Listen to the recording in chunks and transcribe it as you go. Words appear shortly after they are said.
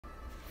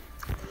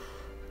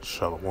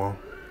Shalom.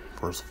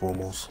 First and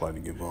foremost, I'd like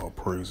to give all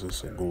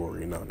praises and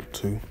glory and honor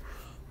to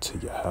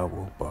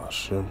Yahweh,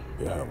 Ba'ashem,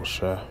 Yahweh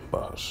Shah,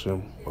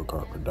 Ba'ashem,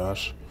 Bakar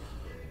Kadash.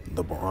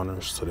 Double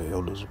honors to the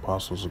elders,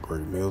 apostles, of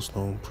great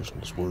millstone, preaching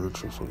this word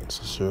truthfully and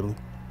sincerely.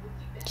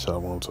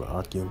 Shalom to the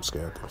Akim,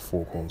 scattered to the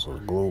four corners of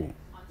the globe,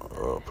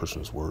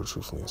 preaching this word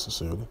truthfully and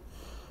sincerely.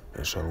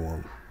 And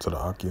shalom to the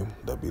Akim,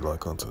 that be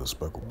like unto the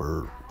speckled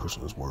bird,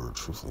 preaching this word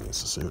truthfully and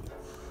sincerely.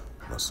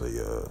 And I say,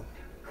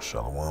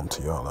 shalom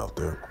to y'all out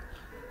there.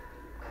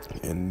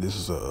 And this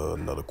is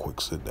another quick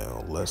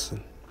sit-down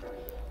lesson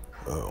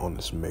on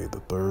this May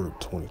the 3rd,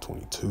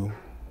 2022,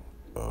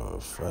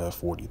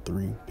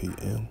 5:43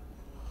 p.m.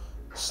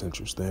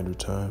 Central Standard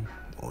Time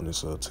on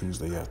this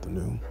Tuesday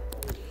afternoon.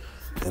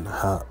 And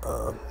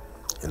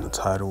the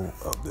title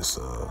of this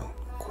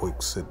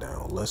quick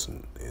sit-down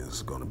lesson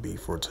is going to be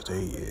for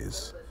today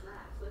is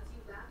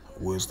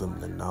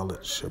Wisdom and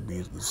Knowledge Shall Be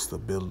the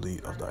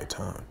Stability of Thy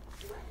Time.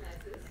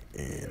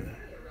 And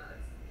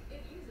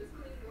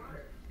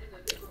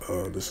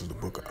this is the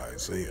book of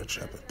Isaiah,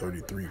 chapter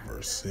 33,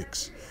 verse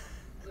 6,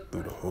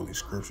 through the Holy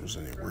Scriptures,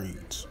 and it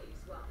reads,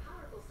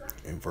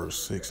 in verse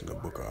 6 in the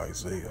book of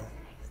Isaiah,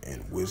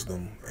 and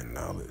wisdom and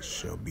knowledge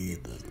shall be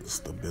the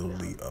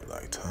stability of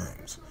thy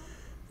times,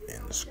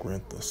 and the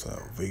strength of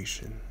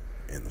salvation,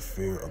 and the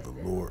fear of the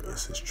Lord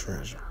is his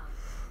treasure.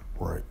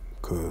 Right?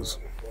 Because,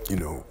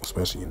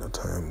 especially in the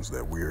times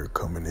that we're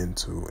coming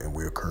into and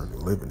we're currently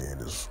living in,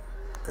 as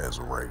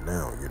of right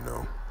now,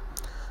 you're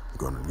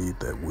going to need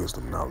that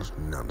wisdom, knowledge,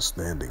 and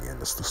understanding, and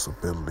the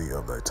stability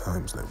of thy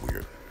times that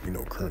we're,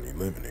 currently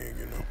living in,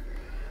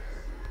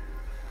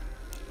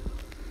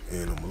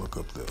 And I'm going to look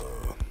up the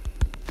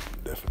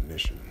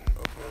definition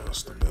of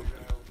stability.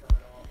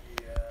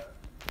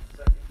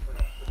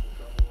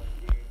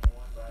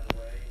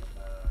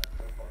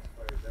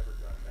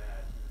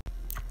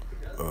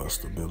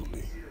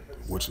 Stability,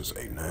 which is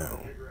a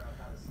noun,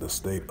 the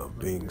state of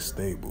being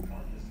stable.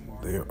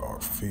 There are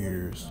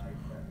fears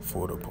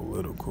for the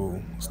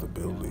political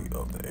stability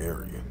of the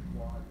area,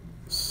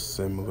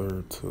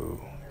 similar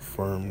to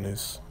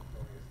firmness,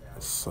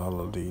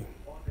 solidity,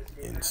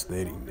 and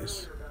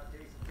steadiness.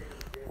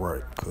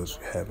 Right, because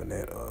having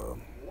that,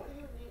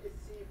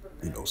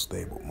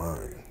 stable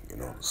mind,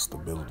 the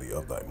stability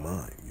of thy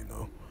mind,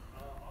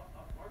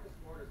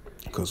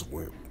 because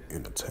we're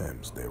in the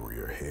times that we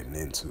are heading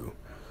into,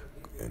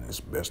 and it's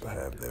best to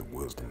have that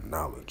wisdom,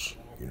 knowledge,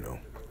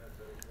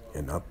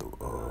 and not the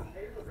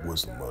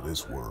wisdom of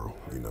this world,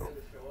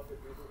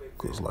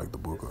 because like the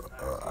book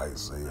of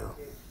Isaiah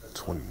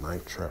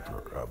 29th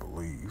chapter, I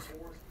believe,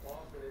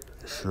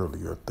 surely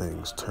your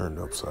things turned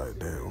upside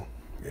down,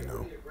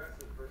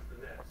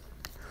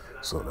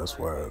 So that's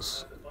why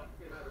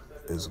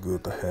it's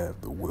good to have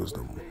the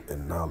wisdom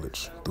and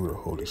knowledge through the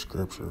Holy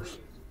Scriptures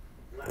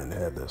and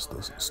have that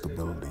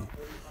stability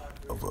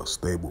of a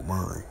stable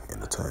mind in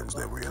the times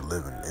that we are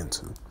living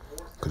into.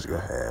 Because you'll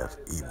have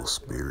evil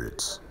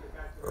spirits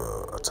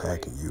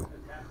attacking you,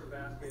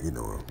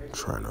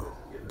 trying to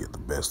get the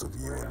best of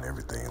you and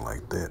everything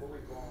like that.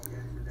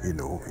 And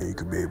you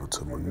can be able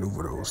to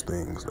maneuver those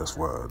things. That's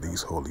why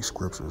these Holy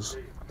Scriptures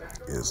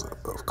is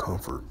of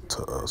comfort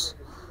to us,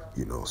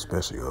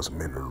 especially us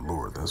men of the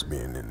Lord that's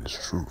being in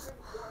this truth.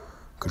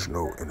 Because,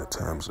 in the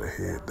times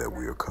ahead that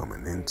we are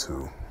coming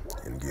into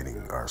and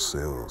getting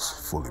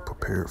ourselves fully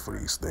prepared for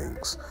these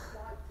things,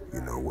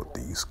 with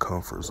these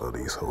comforts of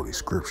these Holy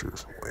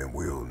Scriptures, and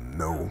we'll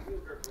know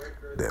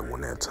that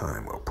when that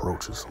time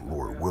approaches,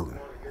 Lord willing,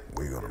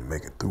 we're going to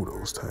make it through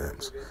those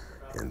times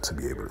and to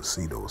be able to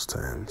see those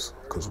times,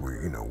 because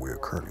we're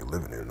currently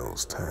living in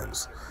those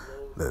times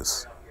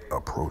that's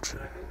approaching,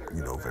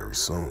 very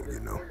soon,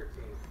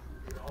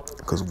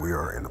 because we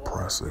are in the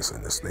process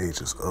and the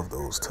stages of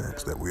those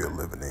times that we are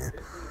living in,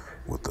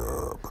 with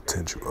the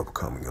potential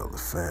upcoming of the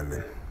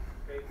famine,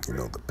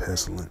 the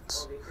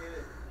pestilence,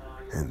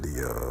 and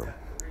the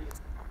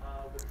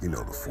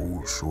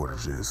food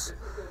shortages,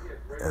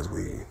 as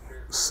we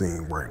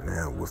seeing right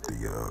now with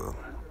the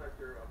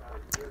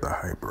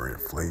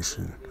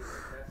hyperinflation,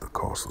 the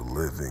cost of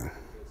living,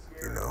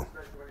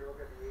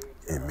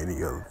 and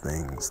many other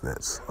things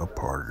that's a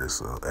part of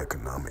this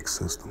economic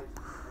system.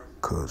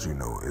 Because,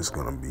 it's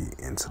going to be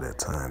into that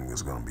time,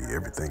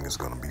 everything is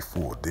going to be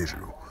full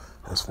digital.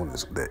 That's when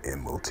that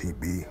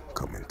MOTB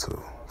come into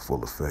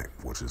full effect,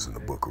 which is in the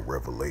book of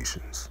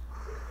Revelations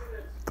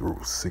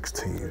through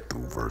 16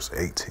 through verse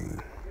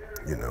 18,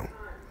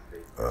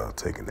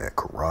 taking that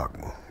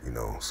charagma,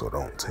 so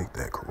don't take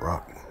that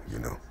charagma,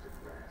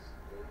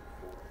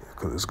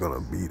 because it's going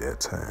to be that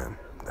time,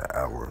 that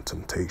hour of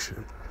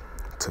temptation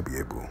to be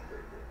able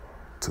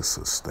to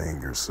sustain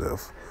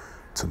yourself,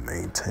 to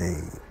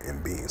maintain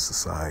and be in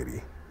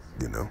society,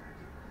 to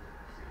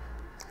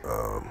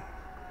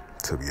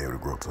be able to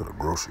go to the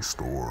grocery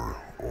store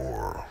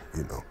or,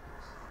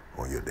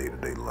 on your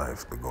day-to-day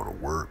life, to go to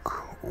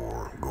work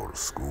or go to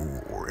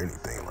school or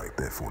anything like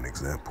that, for an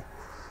example.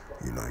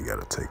 You got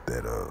to take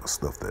that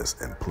stuff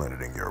that's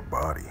implanted in your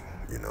body,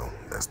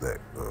 that's that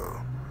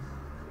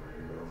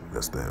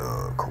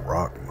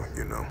charagma,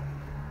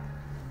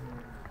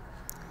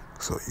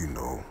 So,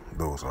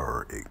 those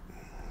are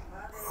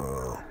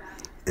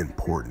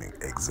important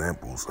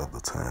examples of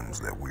the times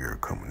that we are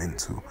coming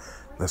into.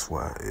 That's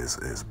why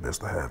it's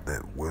best to have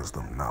that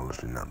wisdom,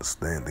 knowledge, and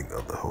understanding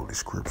of the Holy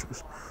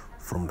Scriptures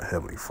from the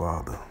Heavenly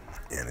Father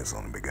and His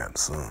only begotten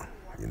Son,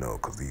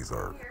 because these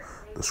are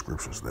the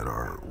scriptures that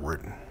are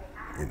written,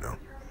 you know.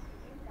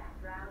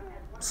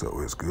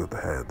 So it's good to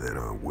have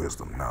that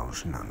wisdom,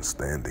 knowledge, and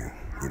understanding,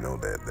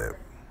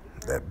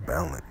 that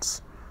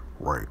balance,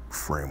 right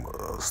frame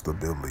of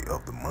stability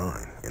of the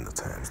mind in the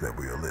times that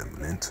we are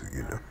living into.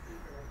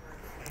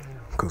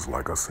 Because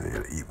like I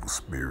said, evil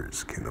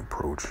spirits can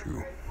approach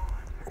you,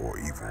 or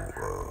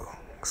evil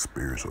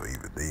spirits or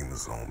evil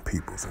demons on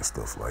peoples and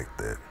stuff like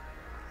that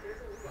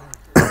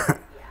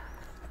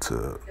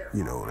to,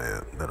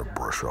 that'll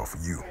brush off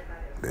of you.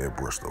 They'll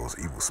brush those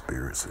evil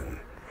spirits and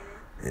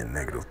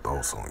negative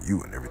thoughts on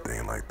you and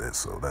everything like that.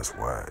 So that's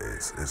why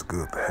it's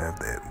good to have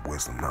that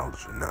wisdom,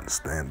 knowledge, and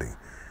understanding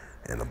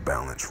and a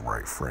balanced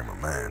right frame of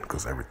mind,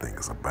 because everything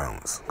is a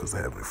balance. Because the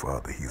Heavenly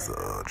Father, He's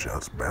a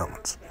just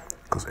balance,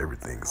 because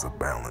everything is a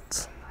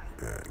balance,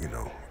 in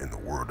the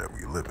world that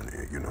we live in,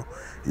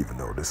 even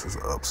though this is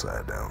an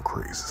upside down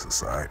crazy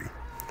society.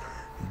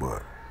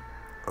 But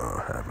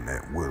having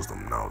that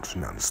wisdom, knowledge,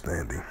 and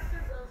understanding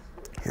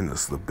and the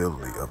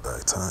stability of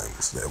the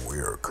times that we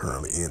are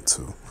currently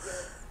into,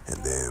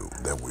 and then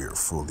that we are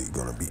fully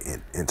going to be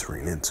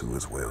entering into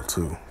as well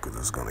too, because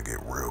it's going to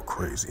get real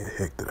crazy and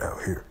hectic out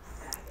here.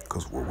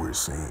 Because what we're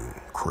seeing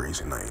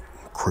because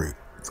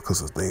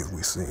the things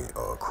we see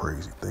are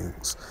crazy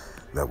things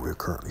that we're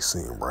currently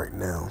seeing right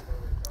now,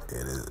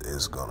 and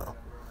it's gonna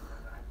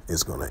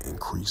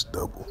increase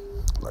double,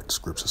 like the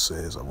scripture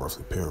says. I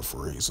roughly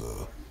paraphrase,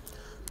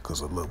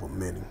 because the love of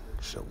many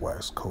shall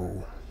wax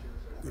cold,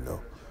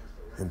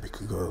 and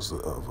because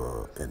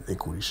of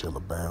iniquity shall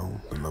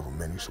abound, the love of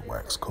many shall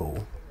wax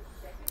cold.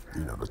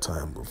 The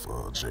time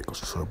of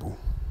Jacob's trouble,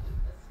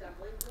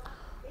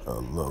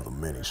 love of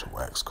many shall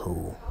wax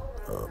cold.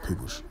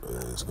 People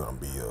is going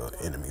to be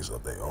enemies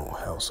of their own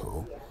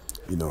household.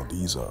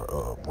 These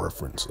are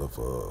reference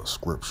of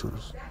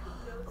scriptures,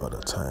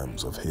 the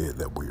times of head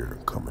that we're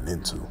coming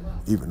into.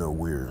 Even though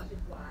we're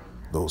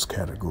those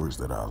categories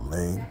that are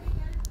lame,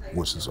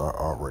 which is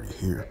already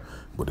here,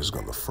 but it's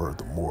going to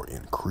furthermore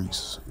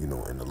increase, in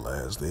the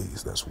last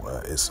days. That's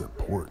why it's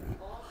important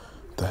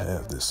to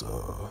have this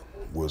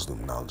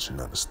wisdom, knowledge,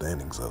 and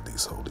understandings of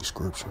these holy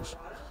scriptures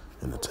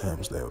in the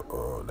times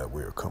that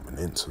we're coming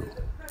into,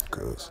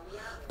 because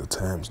the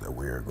times that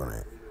we're going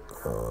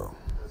to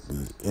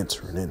be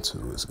entering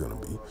into is going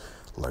to be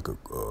like a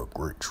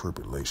great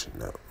tribulation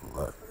that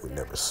like we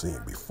never seen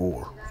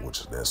before,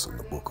 which that's in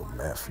the book of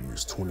Matthew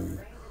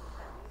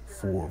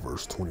 24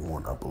 verse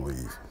 21, I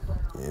believe.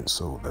 And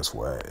so that's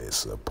why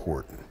it's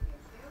important,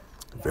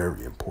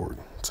 very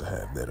important, to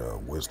have that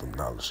wisdom,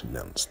 knowledge, and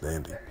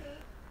understanding,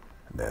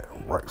 that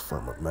right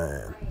frame of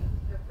mind,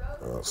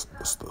 the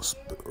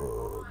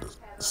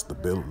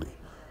stability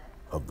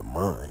of the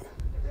mind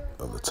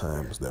of the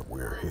times that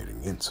we're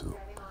heading into,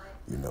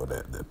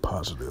 that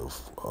positive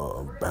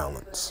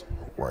balance,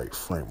 right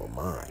frame of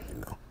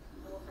mind,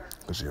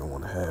 because you don't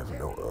want to have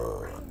no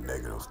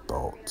negative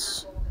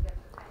thoughts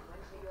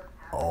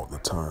all the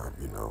time,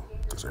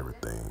 because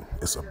everything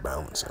is a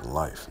balance in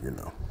life,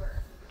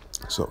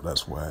 So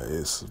that's why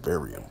it's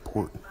very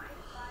important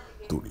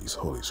through these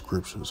holy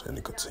scriptures, and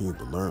to continue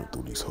to learn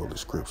through these holy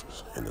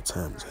scriptures in the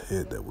times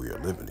ahead that we are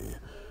living in,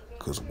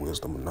 because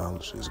wisdom and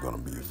knowledge is going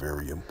to be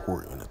very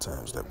important in the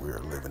times that we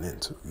are living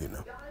into,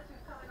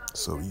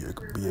 So you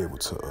could be able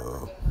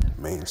to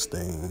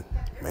maintain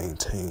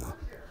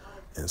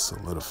and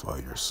solidify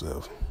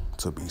yourself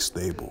to be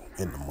stable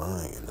in the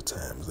mind in the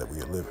times that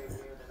we are living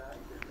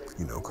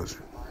in,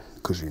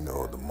 because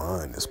the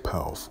mind is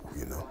powerful,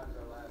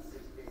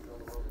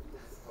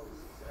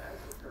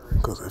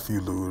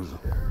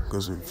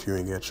 Because if you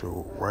ain't got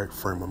your right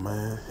frame of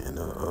mind in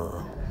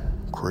the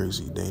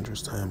crazy,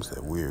 dangerous times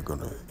that we're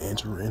going to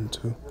enter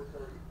into,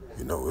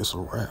 it's a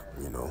wrap,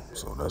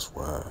 So that's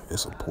why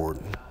it's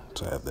important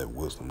to have that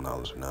wisdom,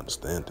 knowledge, and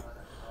understanding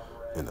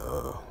in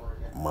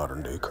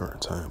modern day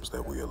current times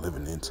that we are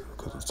living into,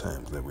 because the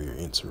times that we are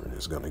entering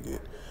is going to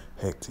get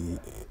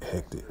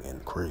hectic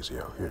and crazy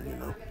out here,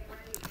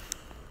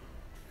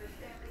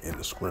 In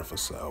the strength for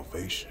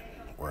salvation.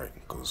 Right,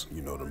 because,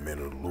 the men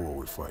of the Lord,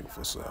 we're fighting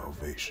for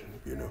salvation,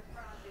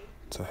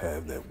 to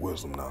have that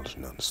wisdom, knowledge,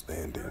 and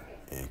understanding,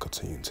 and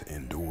continue to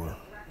endure,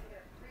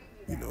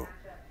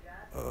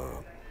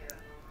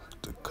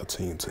 to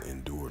continue to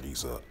endure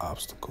these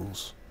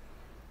obstacles,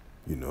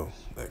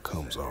 that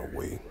comes our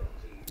way,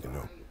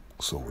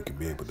 so we can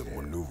be able to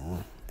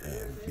maneuver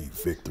and be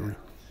victory,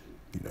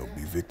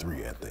 be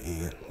victory at the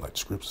end, like the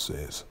scripture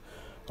says.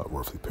 I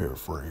roughly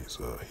paraphrase,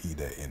 he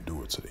that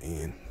endured to the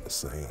end, the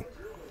same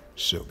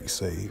shall be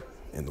saved.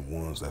 And the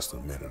ones that's the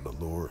men of the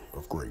Lord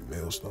of great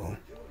millstone,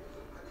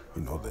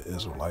 the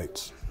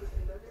Israelites.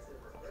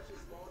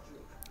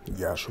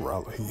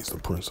 Yahshua, he is the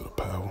prince of the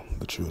power,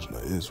 the children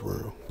of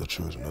Israel, the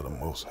children of the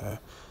Most High,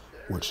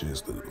 which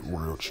is the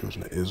real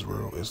children of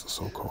Israel, is the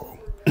so-called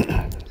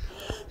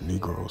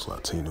Negroes,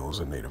 Latinos,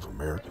 and Native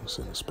Americans,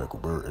 and the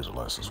speckled bird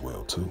Israelites as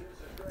well too.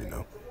 You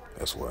know,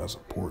 that's why it's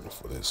important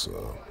for this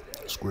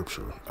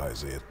scripture,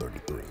 Isaiah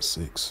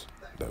 33:6,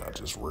 that I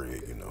just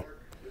read. You know,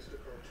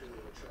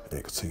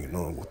 and continuing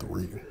on with the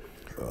reading,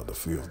 the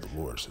fear of the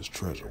Lord is His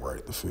treasure,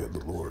 right? The fear of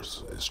the Lord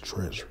is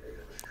treasure.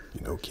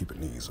 You know,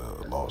 keeping these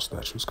laws,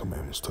 statutes,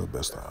 commandments to the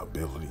best of our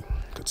ability.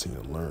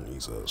 Continue to learn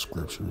these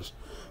scriptures.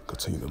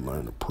 Continue to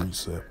learn the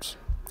precepts.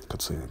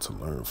 Continue to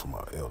learn from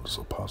our elders,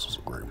 apostles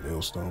of Great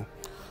Millstone.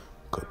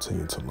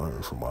 Continue to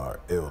learn from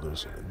our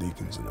elders and the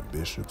deacons and the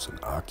bishops and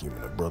Akim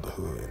and the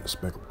brotherhood and the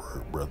speckled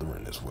bird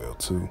brethren as well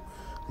too.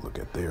 Look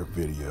at their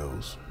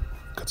videos.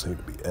 Continue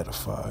to be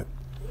edified.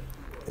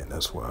 And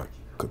that's why I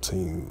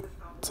continue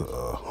to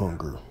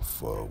hunger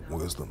for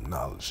wisdom,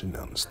 knowledge, and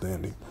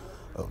understanding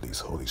of these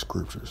holy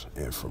scriptures,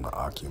 and from the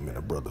Akim and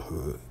the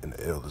brotherhood and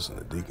the elders and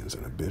the deacons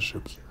and the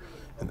bishops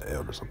and the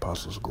elders,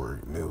 apostles of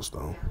Great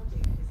Millstone.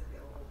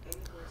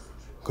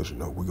 Because, you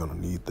know, we're going to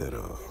need that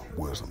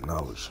wisdom,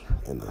 knowledge,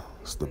 and the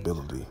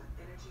stability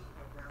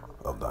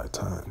of thy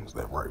times,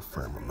 that right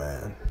frame of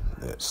mind,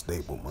 that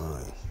stable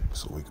mind,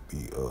 so we can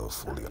be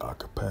fully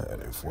occupied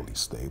and fully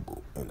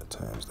stable in the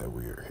times that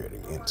we are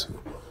heading into.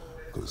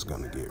 Because it's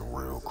going to get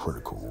real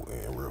critical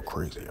and real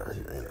crazy out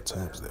here in the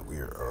times that we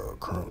are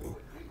currently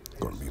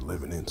going to be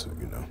living into,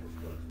 you know.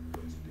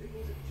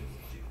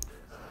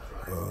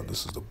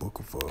 This is the book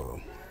of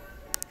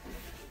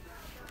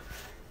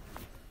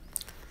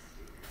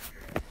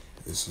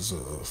this is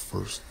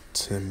First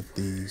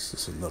Timothy's.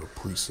 This is another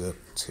precept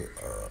to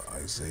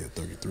Isaiah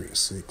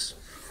 33:6.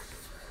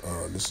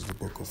 This is the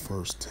book of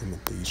First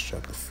Timothy,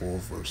 chapter 4,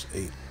 verse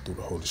 8, through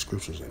the Holy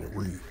Scriptures, and it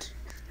reads,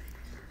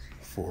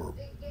 "For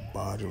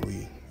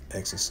bodily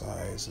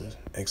exercises,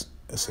 it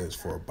says,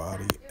 for a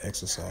body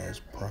exercise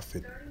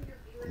profit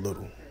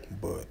little,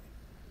 but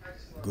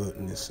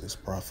goodness is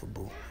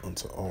profitable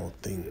unto all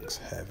things,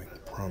 having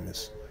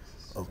promise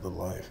of the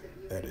life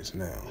that is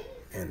now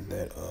and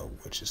that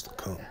which is to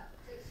come."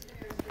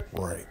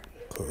 Right,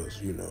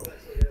 because, you know,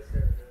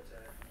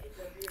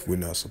 we're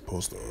not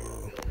supposed to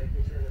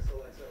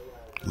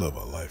live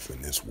our life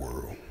in this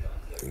world.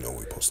 You know,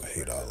 we're supposed to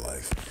hate our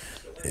life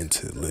and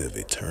to live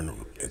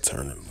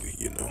eternally,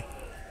 you know.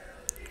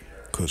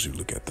 Because you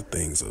look at the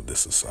things of this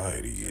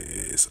society,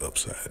 it's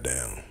upside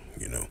down,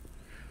 you know.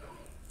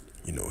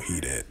 You know, he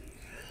that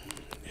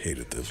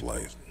hated his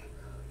life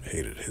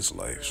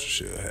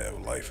shall have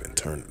life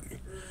eternally.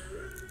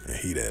 And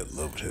he that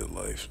loved his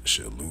life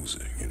shall lose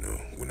it, you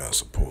know. We're not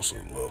supposed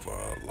to love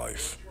our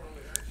life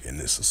in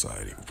this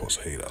society. We're supposed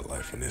to hate our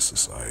life in this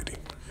society.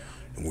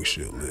 And we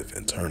should live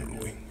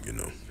eternally, you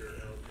know.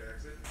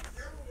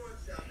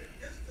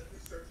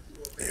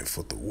 And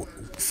for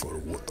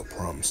what the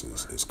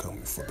promises is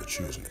coming for the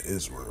children of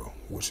Israel,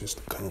 which is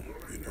to come,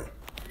 you know.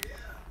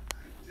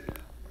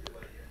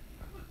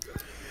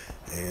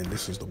 And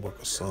this is the book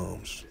of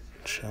Psalms,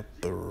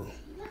 chapter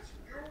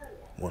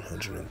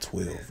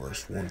 112,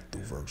 verse 1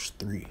 through verse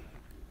 3.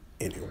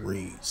 And it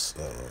reads,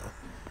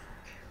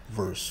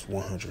 verse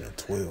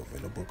 112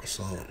 in the book of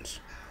Psalms,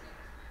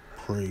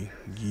 "Pray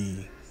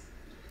ye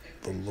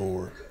the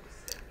Lord,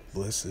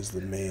 blessed is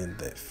the man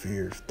that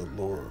feareth the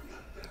Lord,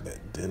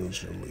 that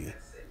diligently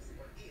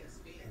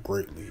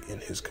greatly in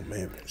his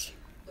commandments.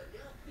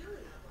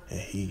 And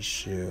his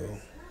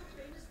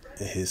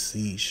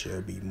seed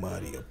shall be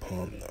mighty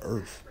upon the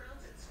earth.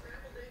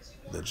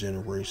 The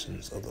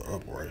generations of the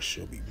upright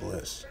shall be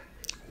blessed.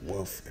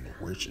 Wealth and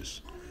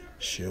riches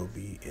shall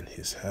be in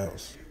his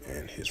house,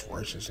 and his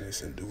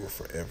righteousness endure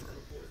forever."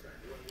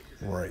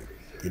 Right,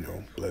 you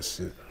know,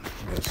 blessed,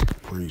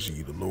 praise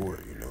ye the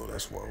Lord, you know.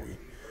 That's why we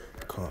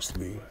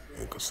constantly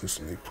and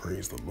consistently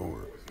praise the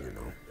Lord, you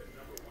know.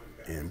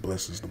 And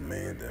blessed is the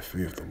man that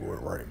feareth the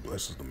Lord, right?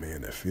 Blessed is the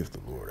man that feareth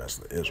the Lord. That's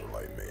the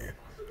Israelite man,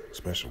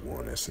 especially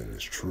one that's in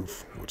this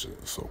truth, which is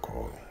the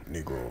so-called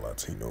Negro,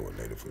 Latino, and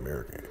Native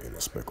American, and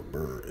the speckled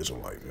bird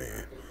Israelite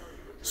man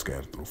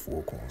scattered through the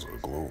four corners of the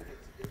globe,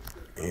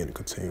 and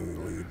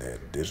continually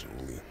that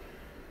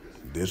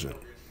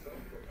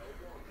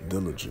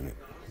diligent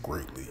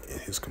greatly in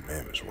his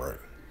commandments, right?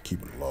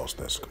 Keeping the law,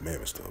 statutes,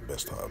 commandments to the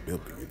best of our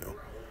ability, you know.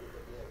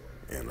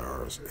 And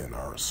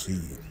our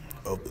seed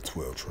of the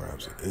 12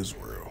 tribes of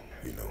Israel,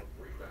 you know,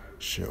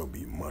 shall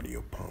be mighty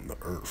upon the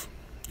earth,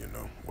 you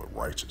know, with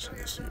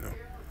righteousness, you know.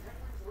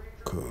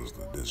 Because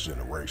this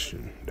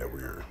generation that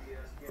we're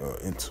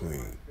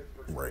entering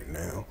right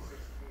now,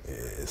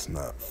 it's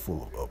not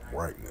full of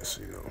uprightness,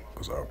 you know,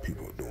 because our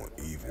people are doing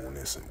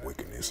evilness and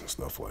wickedness and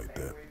stuff like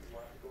that.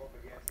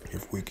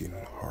 If we can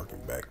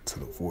hearken back to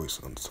the voice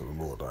unto the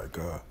Lord our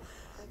God,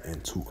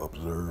 and to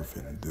observe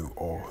and do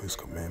all his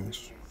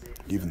commandments,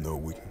 even though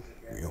we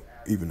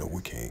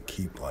can't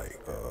keep like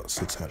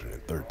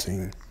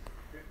 613,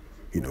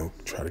 you know,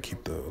 try to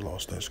keep the law,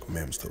 statutes,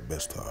 commandments to the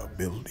best of our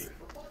ability,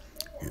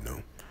 you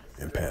know,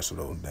 and pass it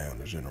on down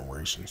the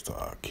generations to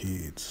our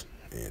kids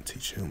and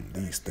teach him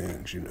these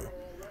things, you know.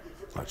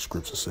 Like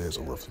scripture says,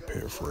 or roughly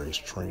paraphrase,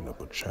 train up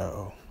a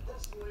child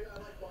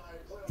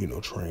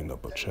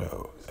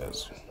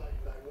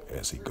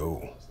as he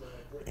go,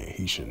 and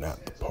he should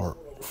not depart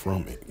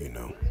from it,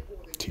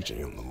 teaching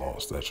him the law,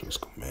 statutes,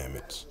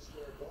 commandments,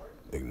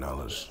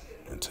 acknowledge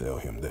and tell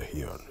him that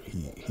he or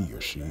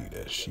she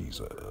that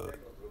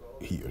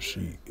he or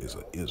she is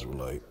an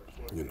Israelite,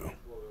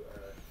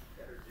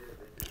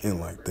 and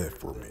like that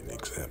for many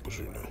examples.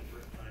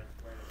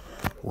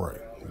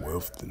 Right,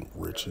 wealth and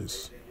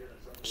riches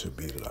should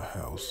be to the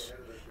house,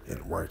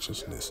 and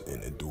righteousness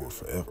and endure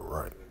forever,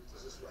 right?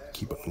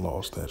 Keeping the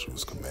law,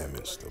 statutes,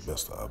 commandments to the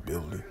best of our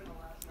ability,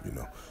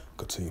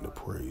 continue to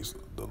praise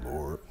the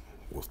Lord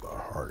with our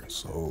heart and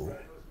soul,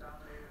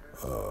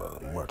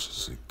 much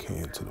as it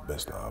can to the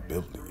best of our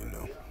ability.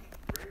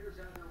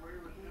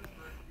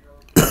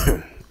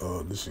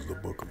 This is the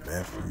book of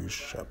Matthew,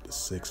 chapter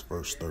 6,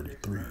 verse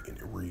 33, and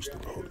it reads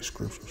through the Holy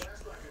Scriptures.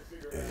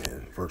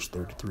 And verse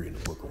 33 in the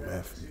book of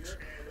Matthew,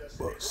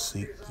 but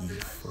seek ye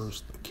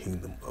first the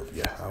kingdom of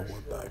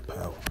Yahweh thy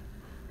power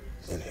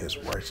and his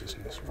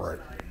righteousness, right?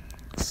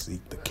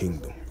 Seek the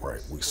kingdom,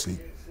 right? We seek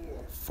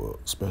for,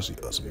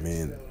 especially us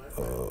men,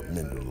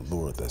 men of the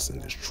Lord that's in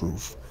this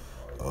truth,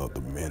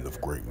 the men of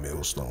Great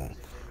Millstone,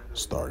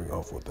 starting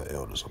off with the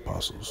elders,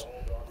 apostles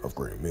of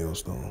Great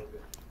Millstone,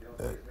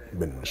 that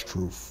been in this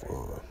truth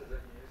for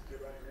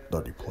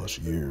 30 plus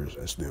years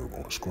and still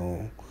going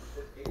strong.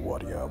 The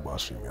Wadi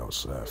Al-Bashim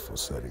outside for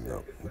setting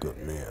up good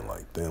men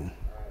like them.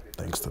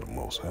 Thanks to the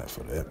Most High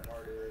for that.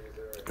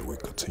 And we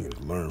continue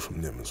to learn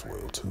from them as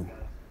well too.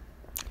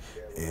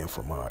 And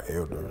from our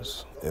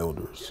elders,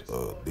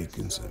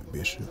 deacons and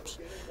bishops,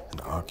 and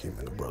the Akim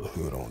and the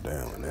brotherhood on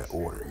down in that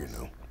order,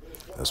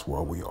 That's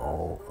why we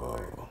all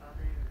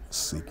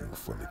seeking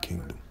for the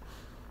kingdom.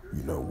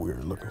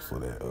 We're looking for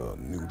that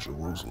New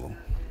Jerusalem.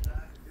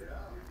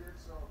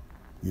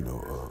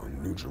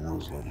 New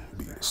Jerusalem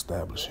be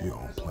established here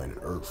on planet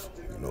Earth.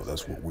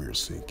 That's what we're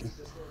seeking.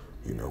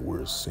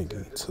 We're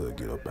seeking to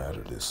get up out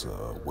of this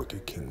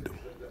wicked kingdom,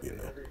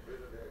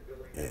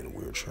 and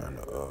we're trying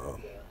to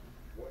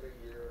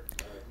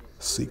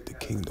seek the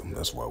kingdom.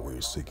 That's why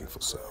we're seeking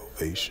for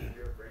salvation,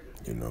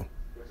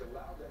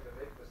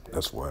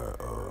 That's why,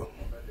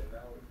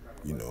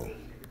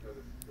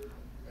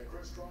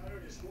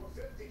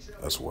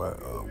 That's why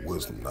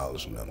wisdom,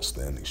 knowledge, and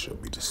understanding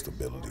should be the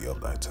stability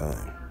of thy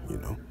time,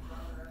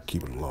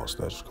 Keeping the law,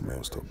 statutes,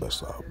 commandments to the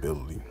best of our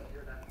ability,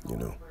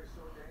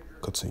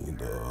 Continue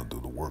to do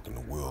the work and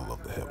the will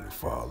of the Heavenly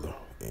Father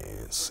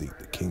and seek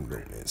the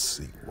kingdom and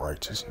seek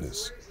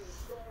righteousness,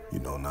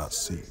 not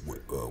seek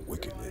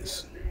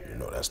wickedness.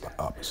 That's the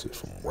opposite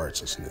from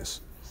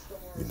righteousness.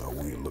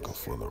 We're looking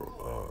for the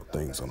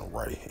things on the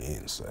right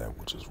hand side,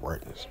 which is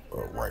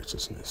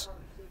righteousness.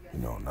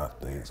 Not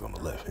things on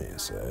the left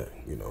hand side.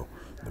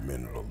 The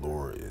men of the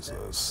Lord is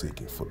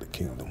seeking for the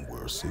kingdom.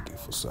 We're seeking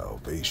for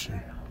salvation.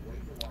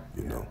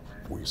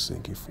 We're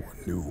seeking for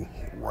a new,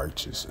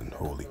 righteous, and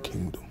holy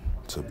kingdom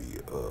to be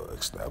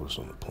established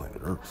on the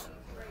planet Earth.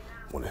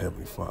 When the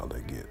Heavenly Father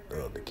get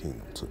the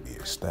kingdom to be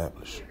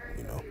established,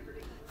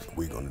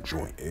 we're going to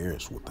join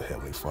heirs with the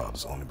Heavenly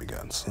Father's only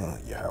begotten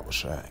Son, Yahweh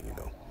Shai,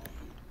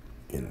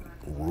 and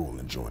rule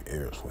and joint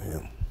heirs for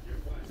him,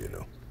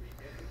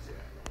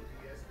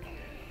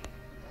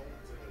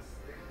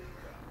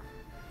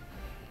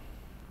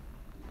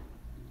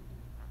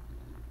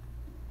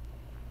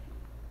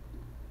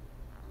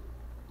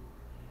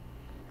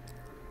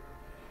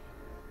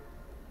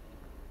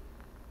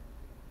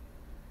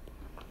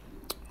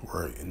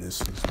 Right, and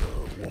this is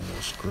one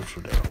more scripture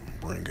that I'm going to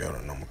bring out,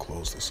 and I'm going to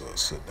close this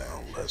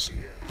sit-down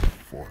lesson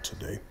for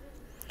today.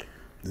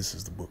 This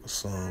is the book of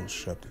Psalms,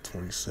 chapter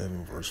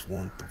 27, verse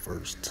 1 through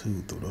verse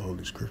 2 through the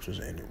Holy Scriptures,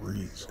 and it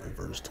reads in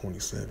verse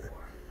 27,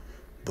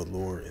 the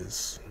Lord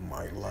is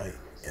my light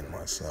and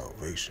my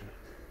salvation.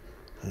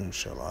 Whom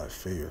shall I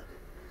fear?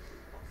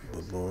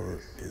 The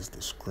Lord is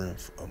the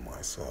strength of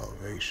my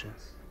salvation.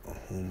 Of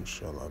whom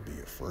shall I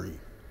be afraid?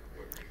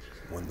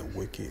 When the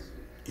wicked,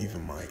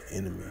 even my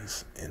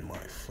enemies and my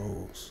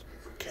foes,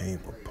 came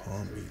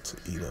upon me to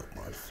eat up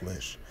my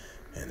flesh,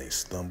 and they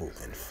stumbled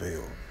and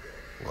fell.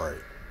 Right,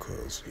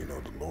 because,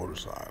 the Lord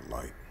is our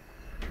light.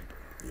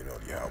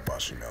 Yahweh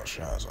Bashim El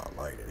Shai is our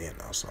light and in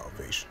our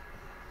salvation.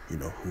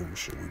 Whom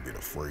should we be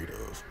afraid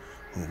of?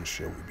 Whom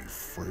shall we be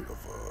afraid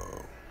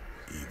of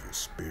evil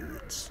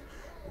spirits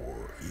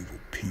or evil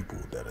people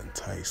that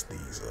entice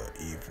these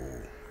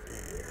evil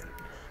and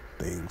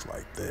things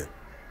like that?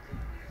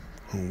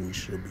 Whom we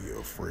should be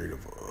afraid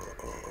of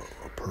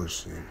a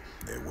person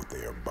that with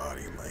their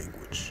body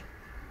language,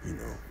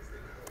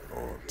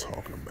 or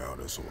talking about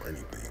us or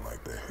anything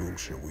like that. Whom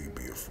should we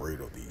be afraid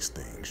of these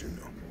things,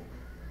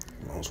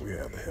 As long as we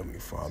have the Heavenly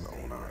Father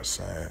on our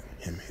side,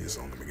 him, his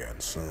only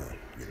begotten Son,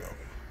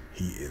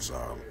 he is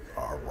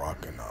our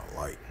rock and our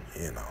light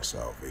and our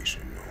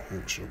salvation.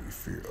 Whom should we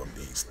fear of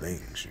these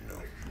things,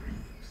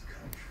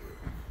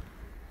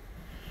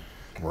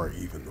 Right,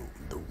 even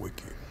the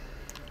wicked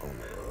on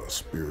a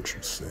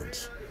spiritual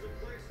sense,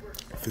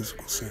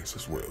 physical sense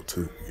as well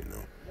too,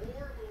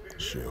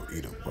 shall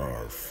eat up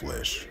our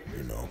flesh,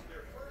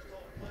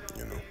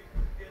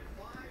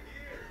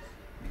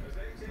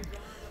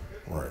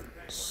 Right,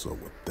 so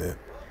with that,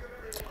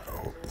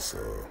 This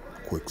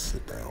quick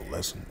sit-down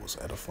lesson was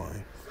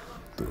edifying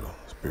through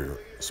the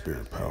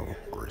spirit power,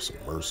 grace,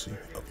 and mercy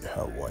of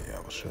Yahweh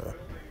Yahushua.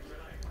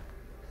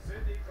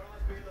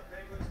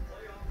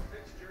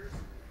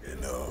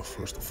 And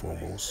first and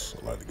foremost,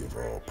 I'd like to give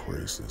all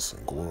praises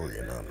and glory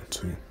and honor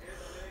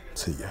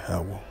to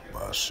Yahweh,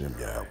 Ba'ashem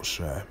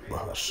Yahushua,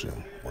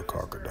 Ba'ashem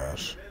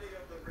Wakakadash.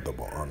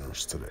 Double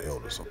honors to the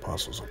elders,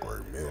 apostles of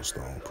Great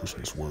Millstone, pushing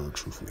this word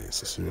truthfully and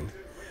sincerely.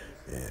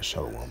 And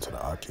shalom to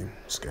the Akim,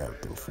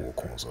 scattered through the four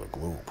corners of the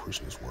globe,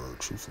 preaching this word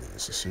truthfully and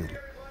sincerely.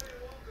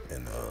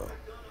 And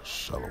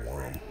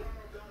shalom.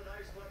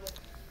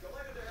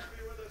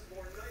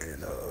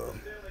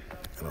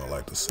 And I'd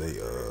like to say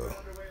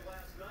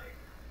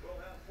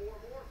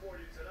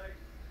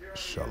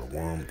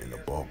shalom in the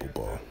Baba